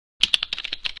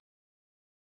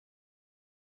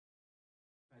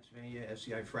Pennsylvania,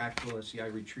 SCI Frackville, SCI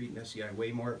Retreat, and SCI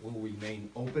Waymart will remain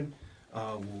open.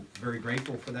 We're very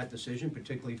grateful for that decision,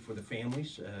 particularly for the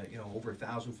families. Over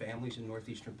 1,000 families in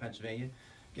Northeastern Pennsylvania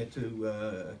get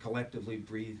to collectively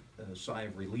breathe a sigh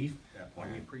of relief.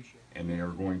 We appreciate it. And they are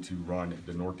going to run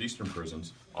the Northeastern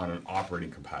prisons on an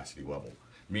operating capacity level,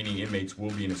 meaning inmates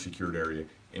will be in a secured area.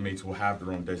 Inmates will have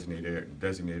their own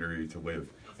designated area to live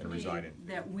and reside in.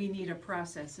 That we need a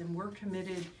process, and we're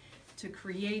committed to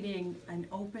creating an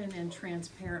open and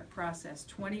transparent process.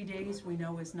 20 days we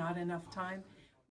know is not enough time.